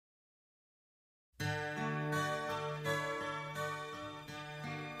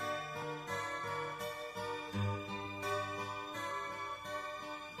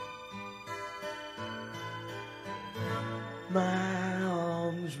My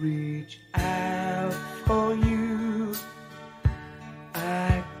arms reach out for you.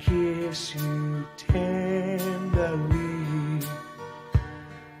 I kiss you tenderly,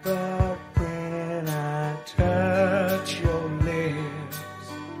 but when I touch your lips,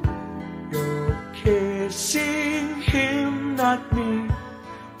 you're kissing him, not me.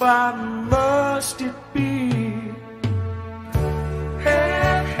 Why must it be?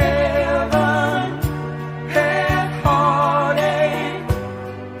 Have heaven, have heartache,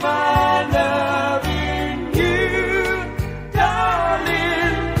 my love in you,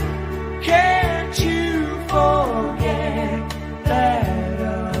 darling. Can't you forget that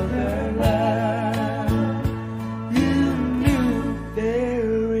other love you knew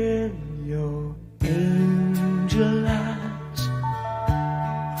there in your angel eyes?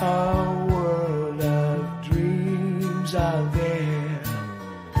 A world of dreams are there,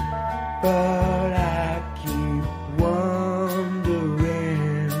 but I keep wondering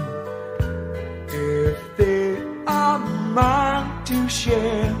if they are mine to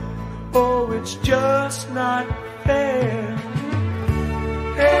share. Oh, it's just not fair.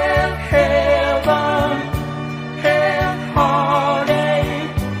 Hey, hey.